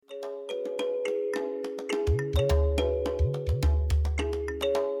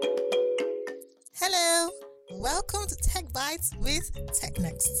Welcome to Techbytes with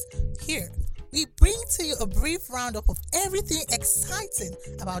TechNext. Here, we bring to you a brief roundup of everything exciting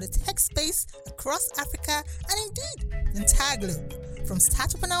about the tech space across Africa and indeed the entire globe. From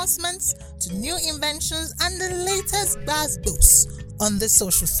startup announcements to new inventions and the latest buzz boosts on the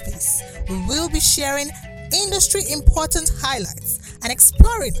social space. We will be sharing industry important highlights and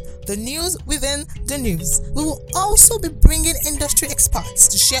exploring the news within the news. We will also be bringing industry experts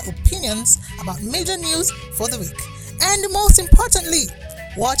to share opinions about major news for the week. And most importantly,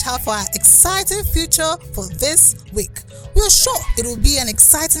 watch out for our exciting future for this week. We are sure it will be an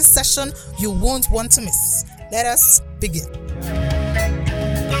exciting session you won't want to miss. Let us begin.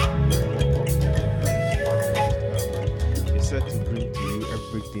 We're set to bring to you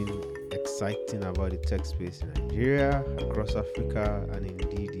everything exciting about the tech space in Nigeria, across Africa, and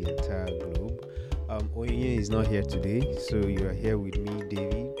indeed the entire globe. Oyinye is not here today, so you are here with me,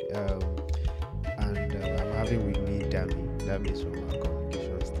 David, and I'm having with me Dami. Dami is from our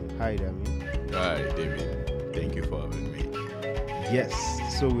communications team. Hi, Dami. Hi, David. Thank you for having me. Yes,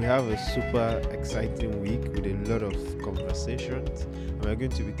 so we have a super exciting week with a lot of conversations, and we're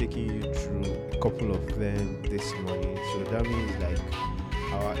going to be taking you through a couple of them this morning. So Dami is like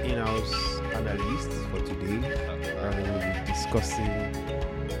our in-house analyst for today, and we'll be discussing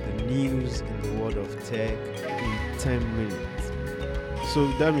the news in the world of tech in 10 minutes. So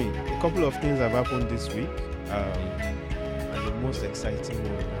Dami, a couple of things have happened this week, and the most exciting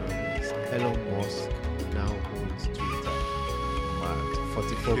one is Elon Musk now owns Twitter.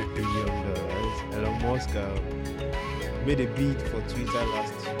 $44 billion. Elon Musk made a bid for Twitter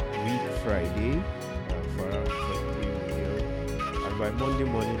last week, Friday, for around $43 million. And by Monday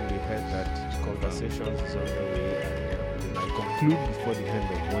morning, we heard that conversations is underway and they might conclude before the end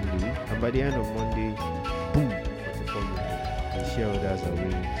of Monday. And by the end of Monday, boom, $44 million. The shareholders are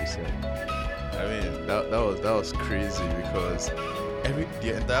willing to sell. I mean, that was crazy because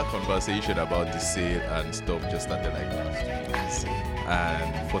the entire conversation about the sale and stuff just started like last week.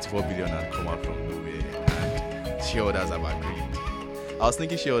 And 44 billion had come out from nowhere, and shareholders have agreed. I was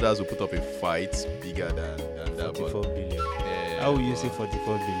thinking shareholders would put up a fight bigger than that. 44 billion. Yeah, How will you say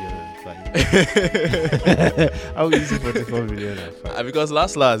 44 billion and fight? How will you say 44 billion and fight? Because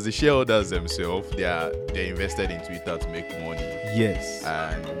last, the shareholders themselves, they're invested in Twitter to make money. Yes.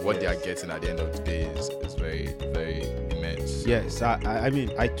 And what they are getting at the end of the day is very, very immense. Yes, I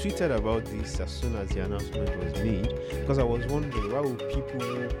mean, I tweeted about this as soon as the announcement was made, because I was wondering, why would people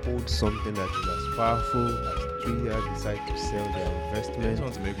who hold something that is as powerful as Twitter decide to sell their They investment? just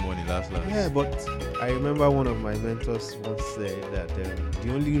want to make money last. Yeah, but I remember one of my mentors once said that the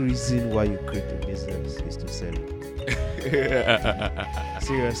only reason why you create a business is to sell it.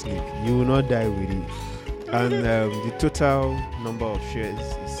 Seriously, you will not die with it. And the total number of shares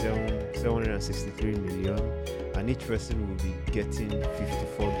is 763 million, and each person will be getting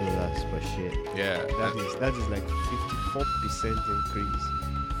 $54 per share. Yeah, That is like 54% increase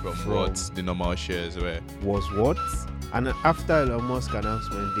from what the normal shares were. was what? And after Elon Musk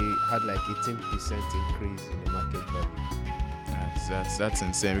announcement, they had like 18% increase in the market value. That's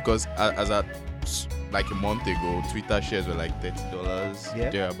insane because as at like a month ago, Twitter shares were like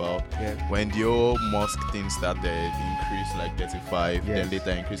 $30 thereabout. Yeah. When the old Musk thing started, it increased like 35, Yes. then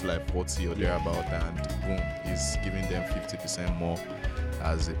later increased like 40 or thereabout, and boom, he's giving them 50% more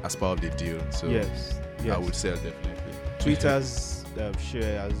as part of the deal. So Yes. I would sell definitely. Twitter's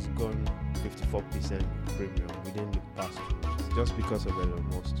share has gone 54% premium within the past 2 months just because of Elon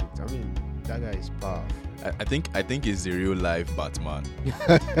Musk's tweet. I mean, that guy is powerful. I think he's the real life Batman.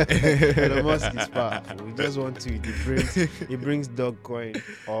 Elon Musk is powerful. We just want to. He brings Dogecoin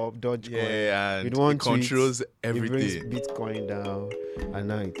or Dogecoin. Yeah, and With one he controls tweet, everything. He brings Bitcoin down, and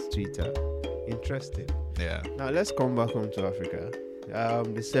now it's Twitter. Interesting. Yeah. Now let's come back home to Africa.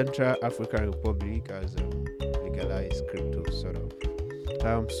 The Central African Republic has legalized crypto, sort of.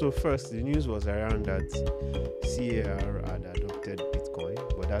 So first, the news was around that CAR had adopted Bitcoin,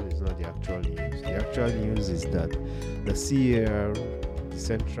 but that is not the actual news. The actual news is that the CAR, the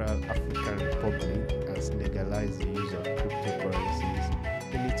Central African Republic, has legalized the use of cryptocurrencies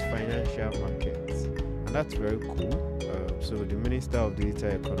in its financial markets, and that's very cool. So the Minister of Digital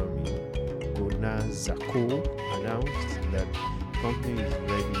Economy, Gona Zako, announced that the company is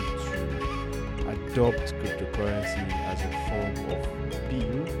ready to adopt cryptocurrency as a form of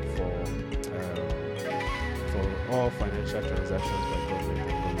bill for all financial transactions by government and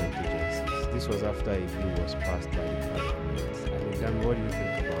government agencies. This was after a bill was passed by the parliament. I mean, Dan, what do you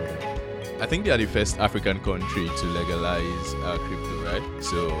think about that? I think they are the first African country to legalize crypto, right?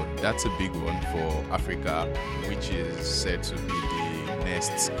 So that's a big one for Africa, which is said to be the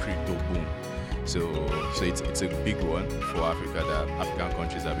next crypto boom. So it's a big one for Africa, that African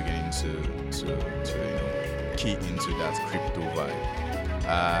countries are beginning to key into that crypto vibe.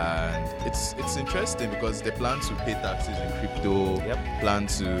 And it's interesting because they plan to pay taxes in crypto, plan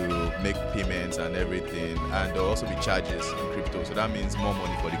to make payments and everything, and there'll also be charges in crypto. So that means more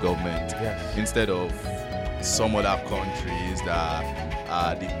money for the government, instead of some other countries that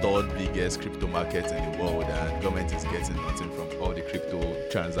are the third biggest crypto market in the world, and government is getting nothing from all the crypto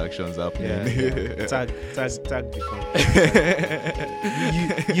transactions happening. Tag the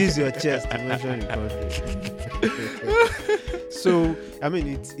country. Use your chest to mention the country. So, I mean,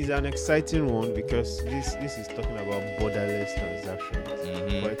 it's an exciting one because this is talking about borderless transactions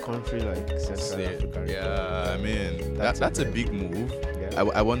for a country like Central Africa. Yeah, I mean, that's a big move. Yeah.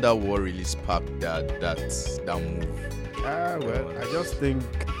 I wonder what really sparked that move. Well, I just think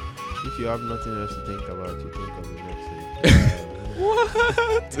if you have nothing else to think about, you think of the next thing. What?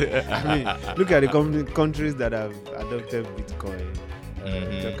 I mean, look at the countries that have adopted Bitcoin.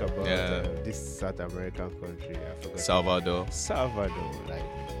 Talk about this South American country. I forgot. Salvador. Like,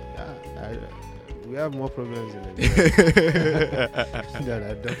 we have more problems in Nigeria than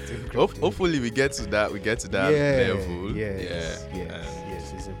adopting crypto. Hopefully, we get to that level. Yes,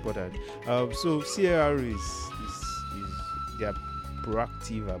 it's important. So CAR is they are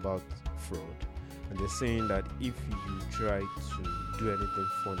proactive about fraud, and they're saying that if you try to do anything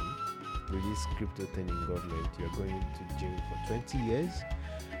funny with this crypto thing in government, you're going to jail for 20 years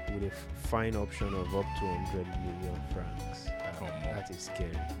with a fine option of up to 100 million francs. That is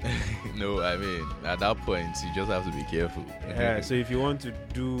scary. No, I mean, at that point, you just have to be careful. So if you want to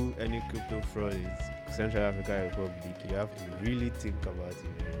do any crypto fraud in Central African Republic, you have to really think about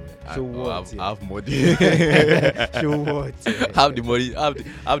it. So what? Have money. Show what? Have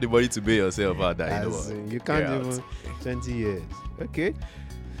the money to pay yourself out. You can't even 20 years. Okay.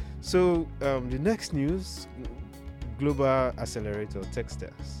 So the next news, global accelerator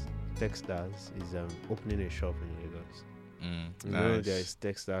Techstars is opening a shop in Lagos. Nice. There is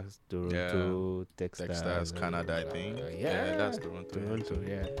Techstars Toronto, Techstars Canada, I think. That's Toronto.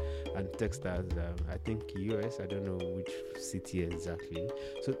 And Techstars, I think US. I don't know which city exactly.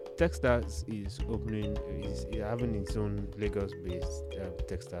 So Techstars is having its own Lagos-based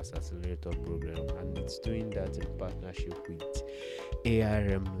Techstars accelerator program, and it's doing that in partnership with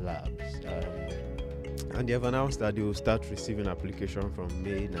ARM Labs. And they have announced that they will start receiving application from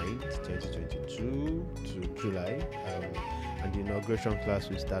May 9th, 2022 to July. And the inauguration class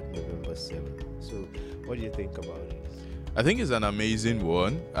will start November 7th. So what do you think about it? I think it's an amazing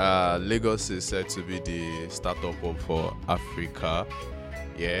one. Lagos is said to be the startup hub for Africa.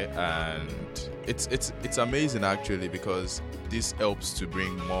 And it's amazing actually, because this helps to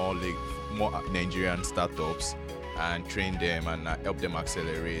bring more Nigerian startups and train them and help them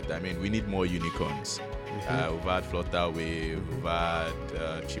accelerate. I mean, we need more unicorns. We've had Flutterwave, we've had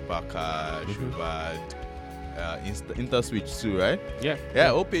Cheaper Cash, we've had InterSwitch too, right? Yeah.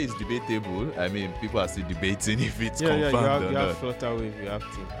 OPay is debatable. I mean, people are still debating if it's confirmed or not. You have Flutterwave, you have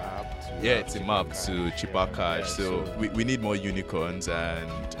Team App. It's a map to Cheaper Cash. So we need more unicorns, and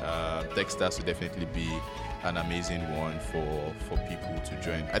Techstars will definitely be an amazing one for people to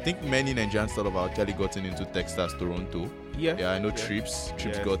join. I think many Nigerian startups have actually gotten into Techstars Toronto. I know Trips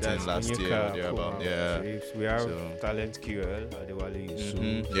got in last year. We have Talent QL, Adewale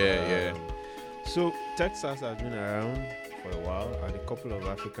Yusuf. So Techstars has been around for a while, and a couple of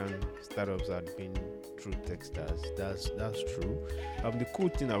African startups have been through Techstars. That's true. The cool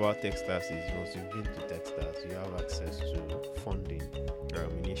thing about Techstars is once you've been to Techstars, you have access to funding.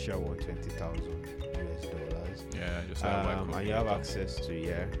 Initial $120,000. And you have access to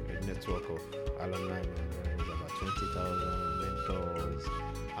a network of alumni members, about 20,000 mentors,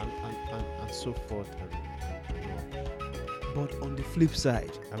 and so forth and more. But on the flip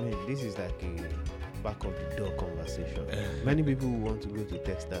side, I mean, this is like a back of the door conversation. Many people want to go to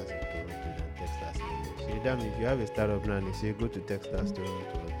Techstars in Toronto than Techstars in Lagos. So damn, if you have a startup now and they say go to Techstars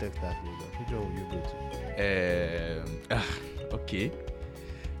Toronto or Techstars Lagos, which one will you go to? Okay.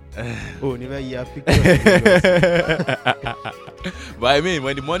 Never hear picture. But I mean,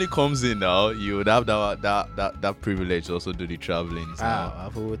 when the money comes in now, you would have that privilege to also do the traveling.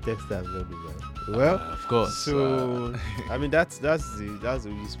 I've always Techstars go do that. Well, of course. So I mean, that's the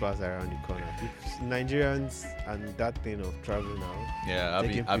whispers around the corner. If Nigerians and that thing of traveling out,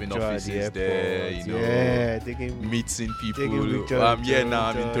 having offices there, meeting people. I'm here now.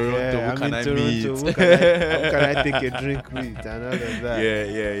 I'm in Toronto. Who can I meet? Who can I take a drink with? And all of that.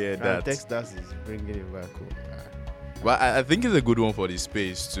 Yeah. Techstars is bringing it back home. Well, I think it's a good one for the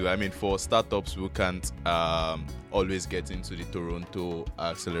space too. I mean, for startups who can't always get into the Toronto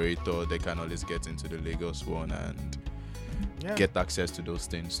accelerator, they can always get into the Lagos one and get access to those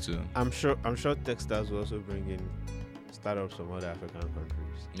things too. I'm sure Techstars will also bring in startups from other African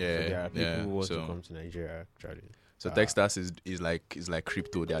countries. Yeah, so there are people who want to come to Nigeria actually. So Techstars is like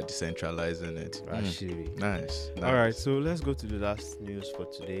crypto. They are decentralizing it. Actually, nice. All right, so let's go to the last news for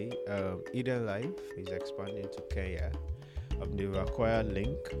today. Eden Life is expanding to Kenya. They've acquired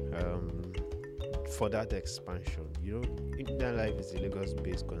Link. For that expansion, Eden Life is a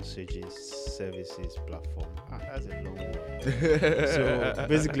Lagos-based concierge services platform. That's a long word. So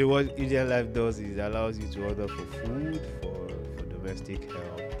basically, what Eden Life does is allows you to order for food, for domestic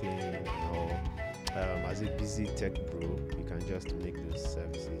help, cleaning, or as a busy tech bro, you can just make those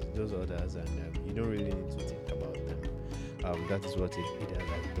services, those orders, and you don't really need to think about them. That is what Eden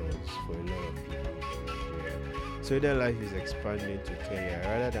Life does for a lot of people in Nigeria. So Eden Life is expanding to Kenya.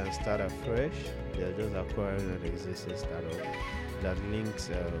 Rather than start afresh, they're just acquiring an existing startup that links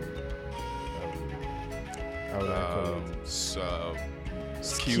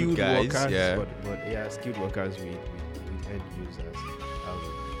skilled guys, workers, but skilled workers with end users.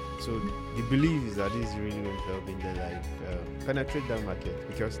 So the belief is that this is really going to help Eden Life penetrate that market,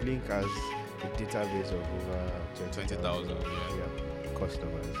 because Link has a database of over 20,000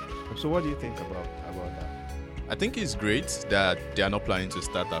 customers. So what do you think about that? I think it's great that they are not planning to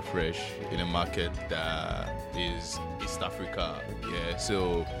start afresh in a market that is East Africa. Yeah,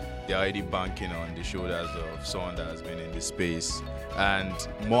 so they're already banking on the shoulders of someone that has been in the space, and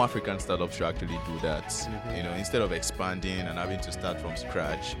more African startups should actually do that. Mm-hmm. Instead of expanding and having to start from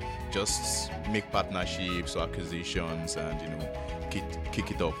scratch, just make partnerships or acquisitions and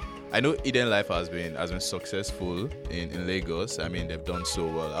kick it off. I know Eden Life has been successful in Lagos. I mean, they've done so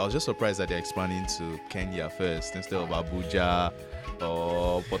well. I was just surprised that they're expanding to Kenya first instead of Abuja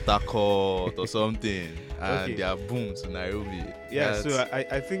or Port Harcourt or something, and they are boom to Nairobi. Yeah, so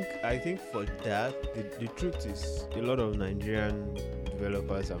I think for that, the truth is a lot of Nigerian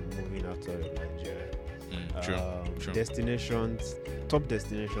developers are moving outside of Nigeria. True. Destinations, top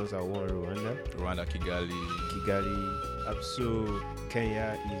destinations are Rwanda, Kigali. So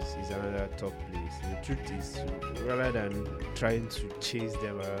Kenya is another top place. The truth is, rather than trying to chase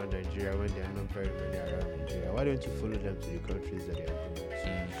them around Nigeria when they are not very many around Nigeria, why don't you follow them to the countries that they are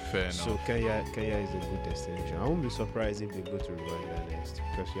going? Fair enough. So Kenya is a good destination. I won't be surprised if they go to Rwanda next,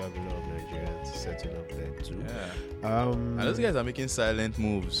 because you have a lot of Nigerians setting up there too. Yeah. And those guys are making silent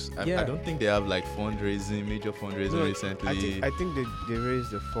moves. I don't think they have like major fundraising recently. I think they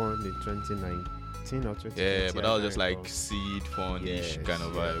raised the fund in 2019 or 2020. Yeah, but that was just like seed fund-ish kind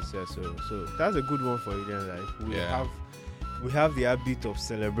of vibe. So that's a good one for Eden Life. We have the habit of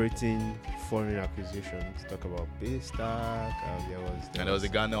celebrating foreign acquisitions. Talk about Paystack. There was a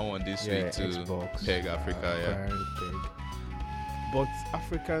Ghana one this week too. Xbox, Peg Africa, Peg. But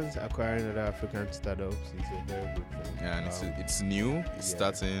Africans acquiring other African startups is a very good thing. Yeah, and it's new, it's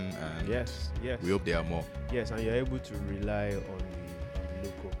starting, and yes, we hope there are more. Yes, and you're able to rely on the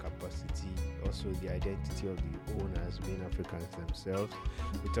local capacity, also the identity of the owners being Africans themselves.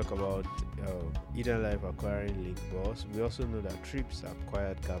 We talk about Eden Life acquiring Link Boss. We also know that Trips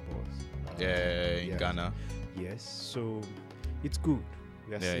acquired Gabos. In Ghana. Yes, so it's good.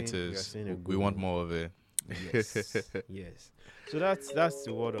 It is. We want more of it. Yes. So that's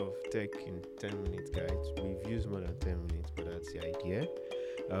the word of tech in 10 minutes, guys. We've used more than 10 minutes, but that's the idea.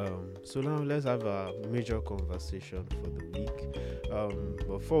 So now let's have a major conversation for the week.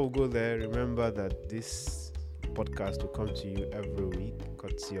 Before we go there, remember that this podcast will come to you every week,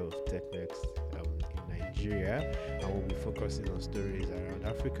 courtesy of TechNext in Nigeria, and we'll be focusing on stories around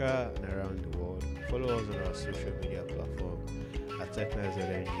Africa and around the world. Follow us on our social media platform at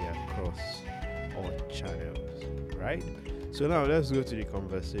TechNext.ng across all channels, right? So now let's go to the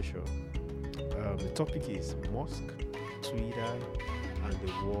conversation. The topic is Musk, Twitter, and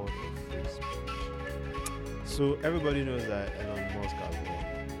the world of free speech. So everybody knows that Elon Musk has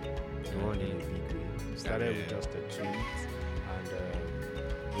won in a big way. It started with just a tweet, and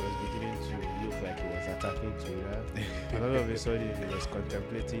he was beginning to look like he was attacking Twitter. And all of a sudden, he was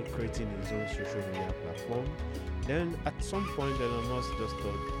contemplating creating his own social media platform. Then at some point, Elon Musk just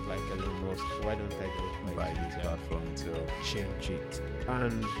thought, like, Elon Musk, why don't I just buy this platform to change it?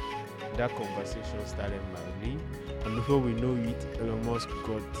 And that conversation started mildly. And before we know it, Elon Musk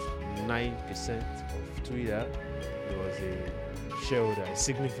got 9% of Twitter. It was a shareholder, a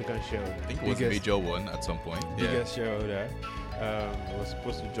significant shareholder. I think it was a major one at some point. Biggest shareholder. He was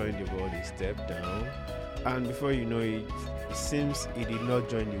supposed to join the board, he stepped down. And before you know it, it seems he did not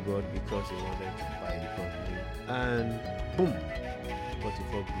join the board because he wanted to buy the company. and boom,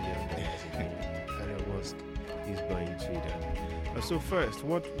 $44 billion again. Elon Musk is buying Twitter. So first,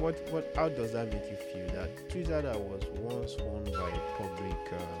 how does that make you feel that Twitter that was once owned by a public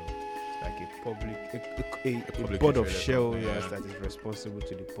board of shareholders that is responsible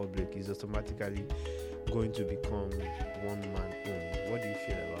to the public is automatically going to become one man owned? What do you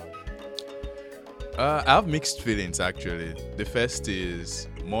feel about it? I have mixed feelings actually. The first is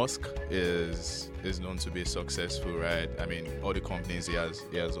Musk is known to be successful, right? I mean, all the companies he has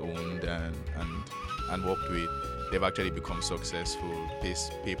owned and worked with, they've actually become successful.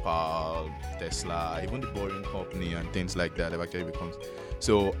 PayPal, Tesla, even the Boring Company and things like that, they've actually become.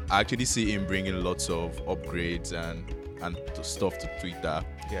 So I actually see him bringing lots of upgrades and stuff to Twitter.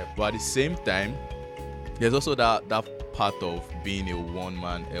 Yeah. But at the same time, there's also that part of being a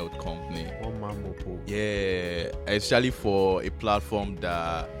one-man held company. One-man mopo. Yeah, especially for a platform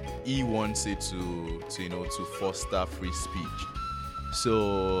that he wants it to foster free speech.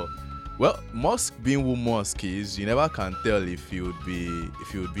 So, well, Musk being who Musk is, you never can tell if he would be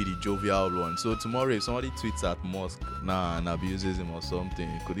the jovial one. So tomorrow, if somebody tweets at Musk and abuses him or something,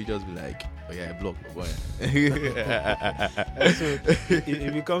 could he just be like, "Oh yeah, I blocked the boy"? So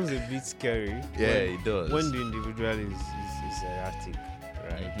it becomes a bit scary. Yeah, it does. When the individual is erratic,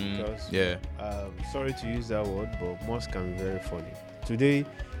 right? Because sorry to use that word, but Musk can be very funny. Today,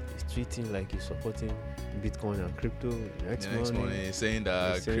 he's tweeting like he's supporting Bitcoin and crypto. Next morning, he's saying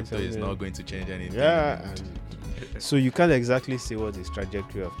that crypto is not going to change anything. Yeah, so you can't exactly say what his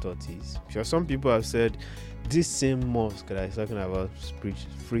trajectory of thought is. Sure, some people have said this same Musk that is talking about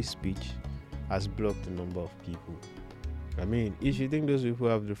free speech has blocked a number of people. I mean, if you think those people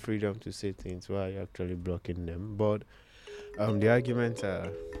have the freedom to say things, why are you actually blocking them? But the arguments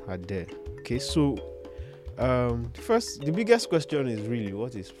are there. Okay, so the biggest question is really,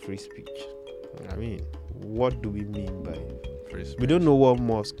 what is free speech? I mean, what do we mean by free speech? We don't know what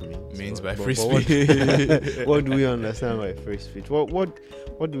Musk means by free speech. What do we understand by free speech?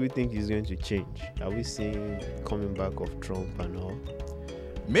 What do we think is going to change? Are we seeing coming back of Trump and all?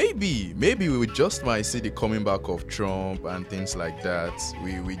 Maybe we just might see the coming back of Trump and things like that.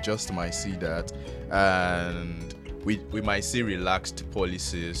 We just might see that, and we might see relaxed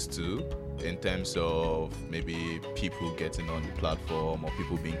policies too, in terms of maybe people getting on the platform or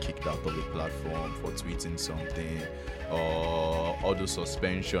people being kicked out of the platform for tweeting something, or all those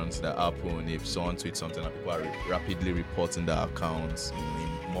suspensions that happen if someone tweets something and people are rapidly reporting their accounts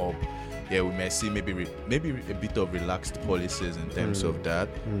in mob. Yeah, we might see maybe a bit of relaxed policies in terms of that.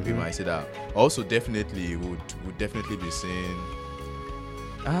 Mm-hmm. We might see that. Also, definitely would definitely be seeing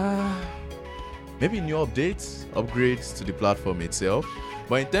maybe new upgrades to the platform itself.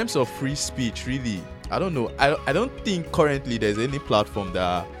 But in terms of free speech, really, I don't know. I don't think currently there's any platform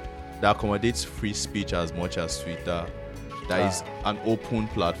that accommodates free speech as much as Twitter. That is an open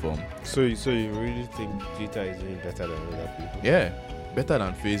platform. So you really think Twitter is doing better than other people? Yeah. Better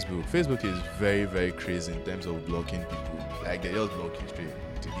than Facebook. Facebook is very, very crazy in terms of blocking people. Like, they just block you straight,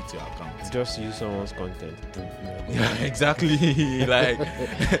 delete your account. Just use someone's content. Yeah, exactly. Like,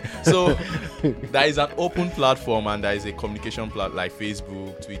 so there is an open platform and there is a communication platform like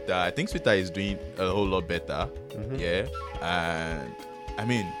Facebook, Twitter. I think Twitter is doing a whole lot better. Mm-hmm. Yeah, and I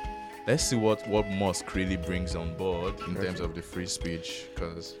mean, let's see what Musk really brings on board in terms of the free speech.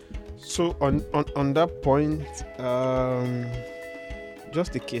 So on that point,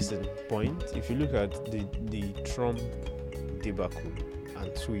 just a case in point, if you look at the Trump debacle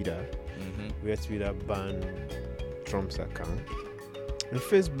and Twitter, where Twitter banned Trump's account, in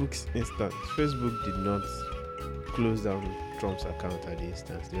Facebook's instance, Facebook did not close down Trump's account at the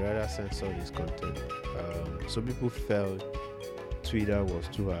instance. They rather censored his content. So people felt Twitter was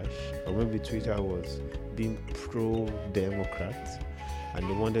too harsh, or maybe Twitter was being pro-Democrat and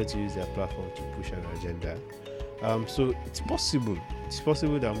they wanted to use their platform to push an agenda. So it's possible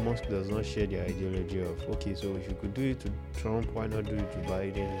that Musk does not share the ideology of, okay, so if you could do it to Trump, why not do it to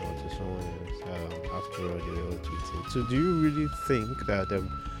Biden or to someone else? After all, they were all tweeting. So do you really think that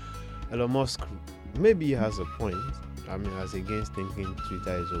Elon Musk maybe has a point? I mean, as against thinking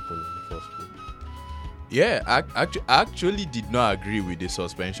Twitter is open in the first place? Yeah, I actually did not agree with the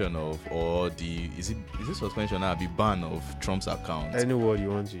suspension of, or the is it suspension or the ban of Trump's account. Any word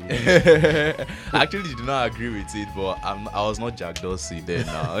you want to use. I actually did not agree with it, but I was not Jack Dorsey there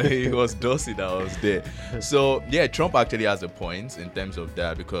now. It was Dorsey that was there. So yeah, Trump actually has a point in terms of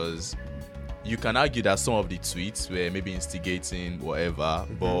that, because you can argue that some of the tweets were maybe instigating whatever,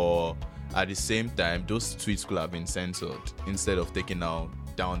 but at the same time, those tweets could have been censored instead of taking down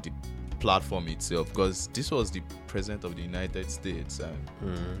the platform itself, because this was the president of the United States.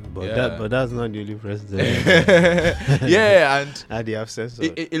 But that's not the only president. Yeah, and at the absence of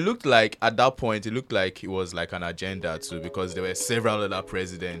it looked like at that point, it looked like it was like an agenda too, because there were several other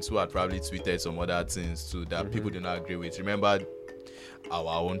presidents who had probably tweeted some other things too that people did not agree with. Remember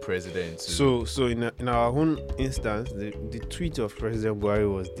our own president too. So in our own instance, the tweet of President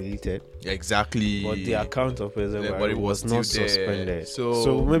Buhari was deleted. Exactly. But the account of President Buhari was not still there. suspended.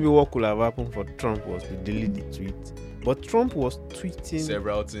 So maybe what could have happened for Trump was to delete the tweet. But Trump was tweeting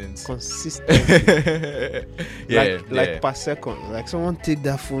several things consistently. like per second. Like someone take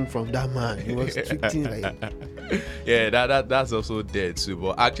that phone from that man. He was tweeting like yeah, that's also there too.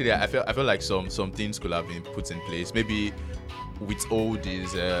 But actually I feel like some things could have been put in place. Maybe withhold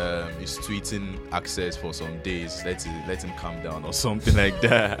his tweeting access for some days, let him calm down or something like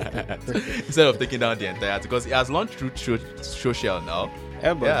that. Instead of taking down the entire, because it has launched through social now.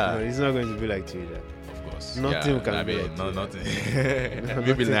 But it's not going to be like Twitter. Of course. Nothing can be like no, nothing.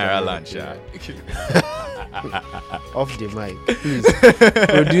 Maybe Naira Land, off the mic, please.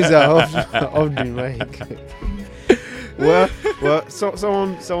 Producer off the mic. well,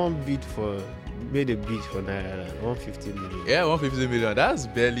 someone made a bid for Naira Land, 150 million. Yeah, 150 million. That's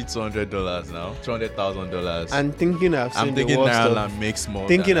barely $200 now. $200,000. And thinking I've seen the worst Naira Land makes more.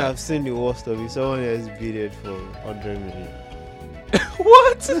 Thinking I've seen the worst of it. Someone else bidded for 100 million.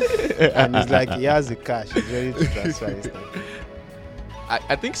 What? And it's like he has the cash. He's ready to transfer instantly.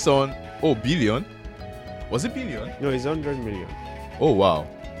 I think someone. Oh, billion? Was it billion? No, it's 100 million. Oh wow.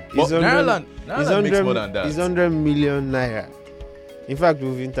 But Naira Land makes more than that. It's 100 million naira. In fact,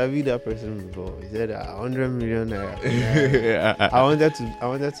 we've interviewed that person before. He said 100 million naira. I wanted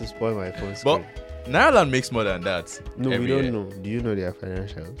to spoil my phone screen. But Naira Land makes more than that. No, we don't know. Do you know their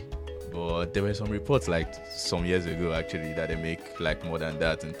financials? But there were some reports like some years ago actually that they make like more than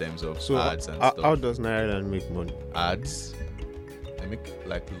that in terms of ads and stuff. How does Naira Land make money? Ads. They make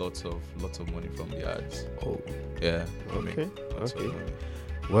like lots of money from the ads. Oh, yeah. Okay.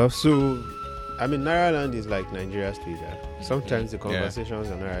 Well, so I mean, Naira Land is like Nigeria's Twitter. Sometimes the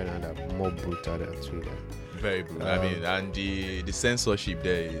conversations on Naira Land are more brutal than Twitter. Very brutal. I mean, and the censorship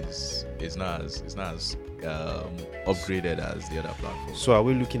there is not as upgraded as the other platforms. So are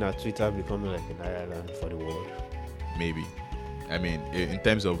we looking at Twitter becoming like an Ireland for the world? Maybe. I mean, in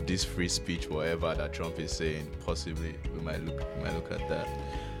terms of this free speech, whatever that Trump is saying, possibly we might look at that.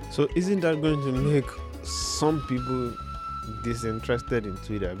 So isn't that going to make some people disinterested in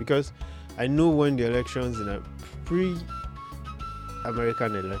Twitter? Because I know when the elections in a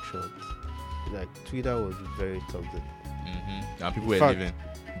pre-American elections, like Twitter was very toxic. And people were leaving.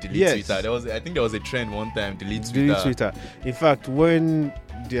 Delete Twitter. I think there was a trend one time. Delete Twitter. In fact, when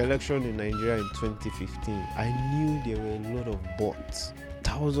the election in Nigeria in 2015, I knew there were a lot of bots,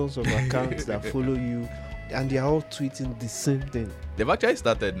 thousands of accounts that follow you, and they are all tweeting the same thing. They've actually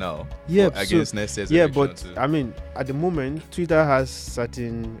started now. Yeah, against next year's yeah, election but too. I mean, at the moment, Twitter has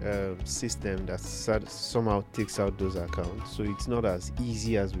certain system that somehow takes out those accounts, so it's not as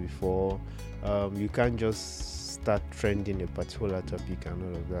easy as before. You can't just start trending a particular topic and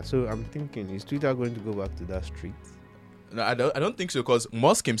all of that. So I'm thinking, is Twitter going to go back to that street? No, I don't think so, because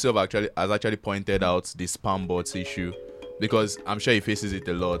Musk himself has pointed out the spam bots issue, because I'm sure he faces it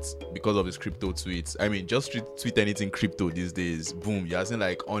a lot because of his crypto tweets. I mean, just tweet anything crypto these days, boom, you're seeing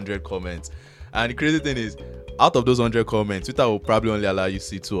like 100 comments. And the crazy thing is, out of those 100 comments, Twitter will probably only allow you to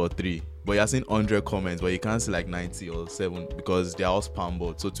see 2 or 3. But you're seeing 100 comments, but you can't see like 90 or 7 because they're all spam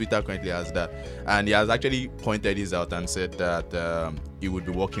bots. So Twitter currently has that. And he has actually pointed this out and said that he would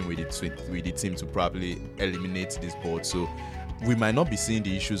be working with the team to probably eliminate this bot. So we might not be seeing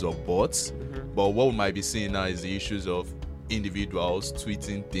the issues of bots, but what we might be seeing now is the issues of individuals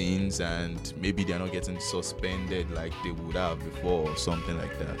tweeting things, and maybe they're not getting suspended like they would have before or something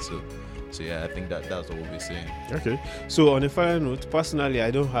like that. So yeah, I think that's what we'll be saying. Okay. So on a final note, personally,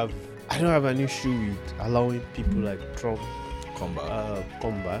 I don't have an issue with allowing people like Trump come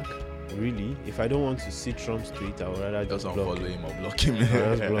back. Really, if I don't want to see Trump's tweet, I would rather just block him or block him.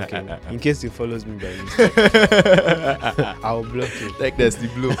 Just block him. In case he follows me by mistake, I'll block him. Like that's the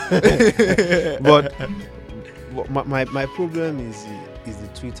blue. But my problem is the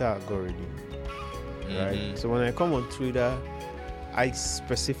Twitter algorithm, right? So when I come on Twitter, I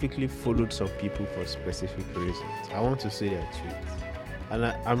specifically followed some people for specific reasons. I want to see their tweets. And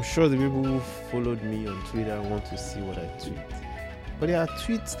I'm sure the people who followed me on Twitter want to see what I tweet. But there are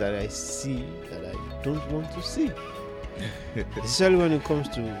tweets that I see that I don't want to see. Especially when it comes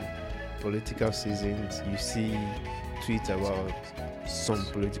to political seasons, you see tweets about some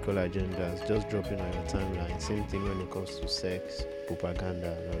political agendas just dropping on your timeline. Same thing when it comes to sex,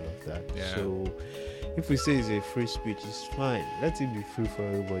 propaganda and all of that. Yeah. So if we say it's a free speech, it's fine. Let it be free for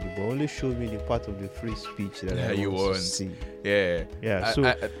everybody, but only show me the part of the free speech that I you want want to see. Yeah. Yeah.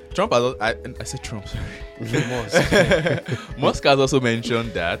 So Trump has. I said Trump. Sorry. Musk. Musk has also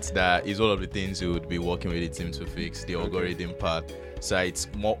mentioned that is one of the things he would be working with the team to fix the algorithm part, so it's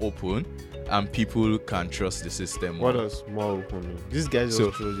more open and people can trust the system more. What does more open mean? This guy just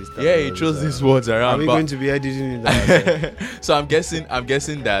throws this stuff. Yeah, he throws these words around. Are we going to be editing it out? So I'm guessing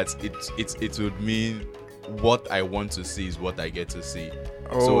that it would mean what I want to see is what I get to see.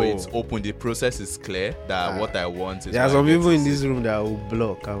 So it's open. The process is clear that what I want is. There are some people in this room that will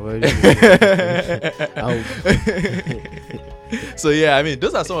block. So yeah, I mean,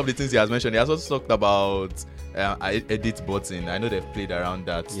 those are some of the things he has mentioned. He has also talked about edit button. I know they've played around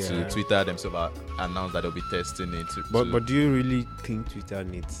that. To Twitter themselves announced that they'll be testing it. But do you really think Twitter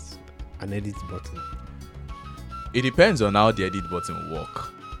needs an edit button? It depends on how the edit button will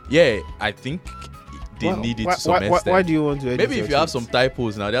work. Yeah, I think they need it to some extent. Why do you want to edit? Maybe if you have some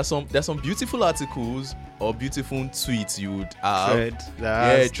typos now, there's some beautiful articles or beautiful tweets you would have.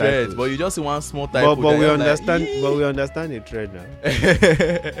 Threads. But you just see one small typo. But we understand. But we understand the thread now.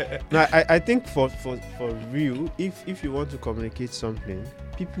 No, I think for real, if you want to communicate something,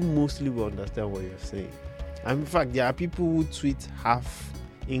 people mostly will understand what you're saying. And in fact, there are people who tweet half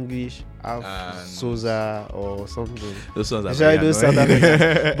English, half Soza or something. Those ones are South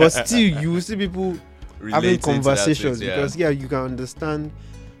Africans. But still, you will see people having conversations tweet, because you can understand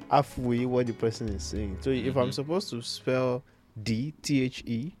halfway what the person is saying. So if I'm supposed to spell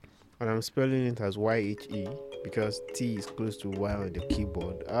D-T-H-E and I'm spelling it as Y-H-E because T is close to Y on the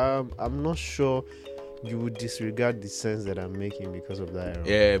keyboard, I'm not sure you would disregard the sense that I'm making because of that error.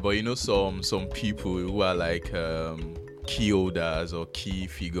 Yeah, but you know some people who are like key holders or key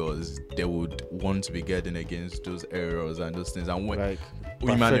figures, they would want to be guarding against those errors and those things. And when like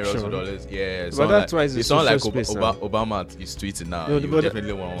human errors would always, but that's why it's not like space, Obama is tweeting now. No, you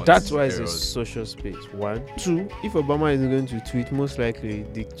definitely want that's why it's errors. a social space. 1, 2. If Obama is going to tweet, most likely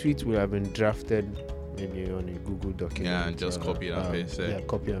the tweet will have been drafted maybe on a Google document. Yeah, and just copy and paste.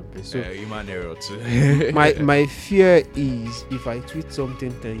 Copy and paste. So human error too. my fear is if I tweet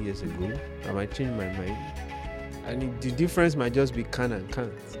something 10 years ago, I might change my mind. And the difference might just be can and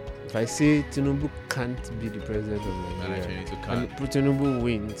can't. If I say Tinubu can't be the president of Nigeria and Tinubu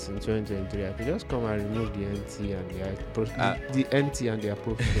wins in 2023, I could just come and remove the NT and their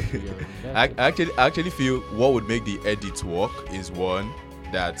profit. I actually feel what would make the edit work is one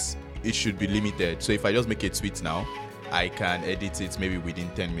that it should be limited. So if I just make a tweet now, I can edit it maybe within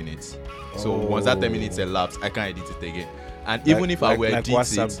 10 minutes. So once that 10 minutes elapsed, I can edit it again. And even if I would edit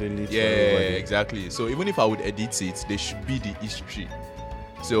it, exactly. So even if I would edit it, there should be the history.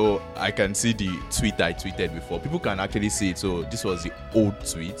 So I can see the tweet I tweeted before. People can actually see it. So this was the old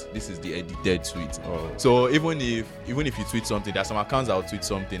tweet. This is the edited tweet. So even if you tweet something, there are some accounts that will tweet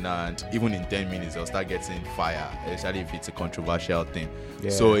something, and even in 10 minutes they'll start getting fire, especially if it's a controversial thing.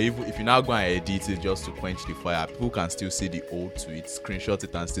 So if you now go and edit it just to quench the fire, people can still see the old tweet, screenshot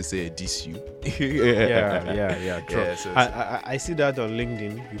it, and still say diss you. True. I see that on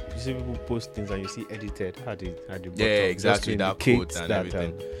LinkedIn. You see people post things and you see edited at the bottom. Yeah, exactly, that quote and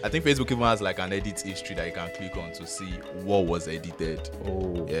everything. I think Facebook even has like an edit history that you can click on to see what was edited.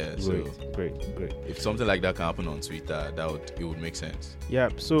 Great. If something like that can happen on Twitter, it would make sense. Yeah.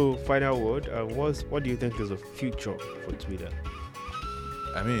 So final word. What do you think is the future for Twitter?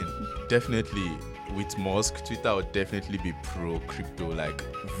 I mean, definitely with Musk, Twitter would definitely be pro crypto, like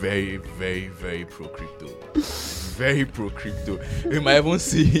very, very, very pro crypto. Very pro crypto. We might even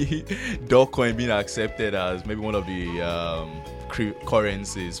see Dogecoin being accepted as maybe one of the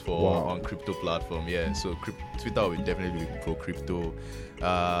currencies for on crypto platform. So Twitter will definitely be pro crypto.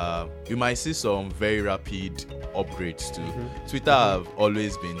 You might see some very rapid upgrades too. Twitter have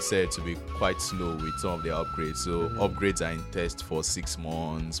always been said to be quite slow with some of their upgrades. So upgrades are in test for 6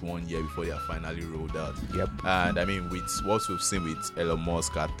 months, 1 year before they are finally rolled out. And I mean, with what we've seen with Elon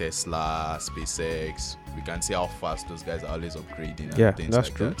Musk at Tesla, SpaceX, we can see how fast those guys are always upgrading and things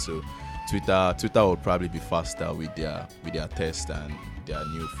like that. So Twitter will probably be faster with their tests and their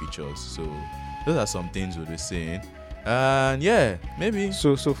new features. So those are some things we'll be seeing. And maybe.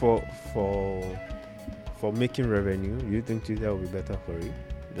 So for making revenue, you think Twitter will be better for you?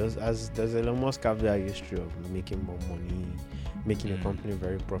 Does Elon Musk have that history of making more money, making a company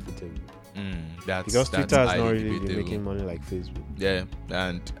very profitable? Because Twitter has not really been making money like Facebook. Yeah,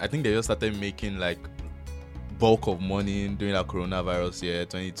 and I think they just started making like bulk of money during the coronavirus year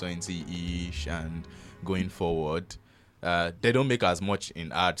 2020-ish and going forward. they don't make as much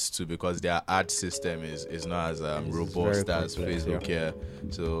in ads too, because their ad system is not as robust as Facebook. Yeah.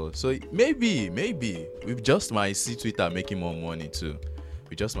 So maybe we just might see Twitter making more money too.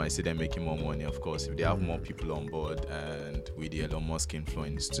 We just might see them making more money, of course, if they have more people on board, and with the Elon Musk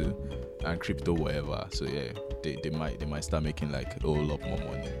influence too, and crypto, whatever. So yeah, they might start making like a whole lot more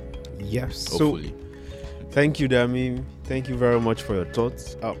money. Yes. Hopefully. So, thank you, Dami. Thank you very much for your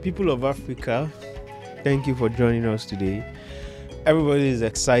thoughts. People of Africa, thank you for joining us today. Everybody is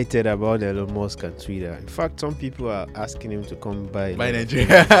excited about Elon Musk and Twitter. In fact, some people are asking him to come buy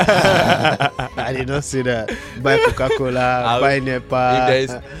Nigeria. I did not say that. Buy Coca-Cola, buy Nepal.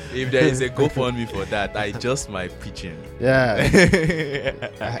 If there is a GoFundMe for that, I just might pitch in. Yeah.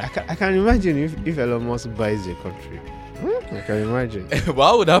 I can imagine if Elon Musk buys a country. I can imagine.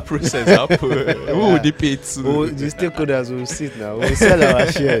 How would that process happen? Who would he pay to? The stakeholders will sit now. We'll sell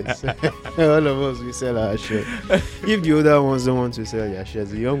our shares. All of us will sell our shares. If the other ones don't want to sell their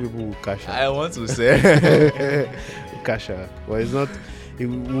shares, the young people will cash out. I want to sell. Cash out. But it's not. We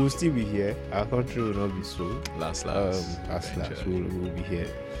will still be here. Our country will not be sold. Last. We'll be here.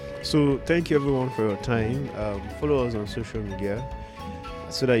 So thank you everyone for your time. Follow us on social media,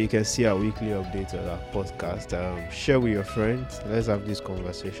 so that you can see our weekly updates on our podcast. Share with your friends. Let's have these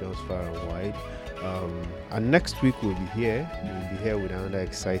conversations far and wide. And next week we'll be here. We'll be here with another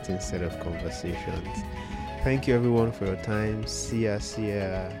exciting set of conversations. Thank you everyone for your time. See ya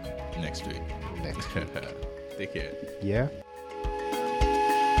next week. Next week. Take care. Yeah.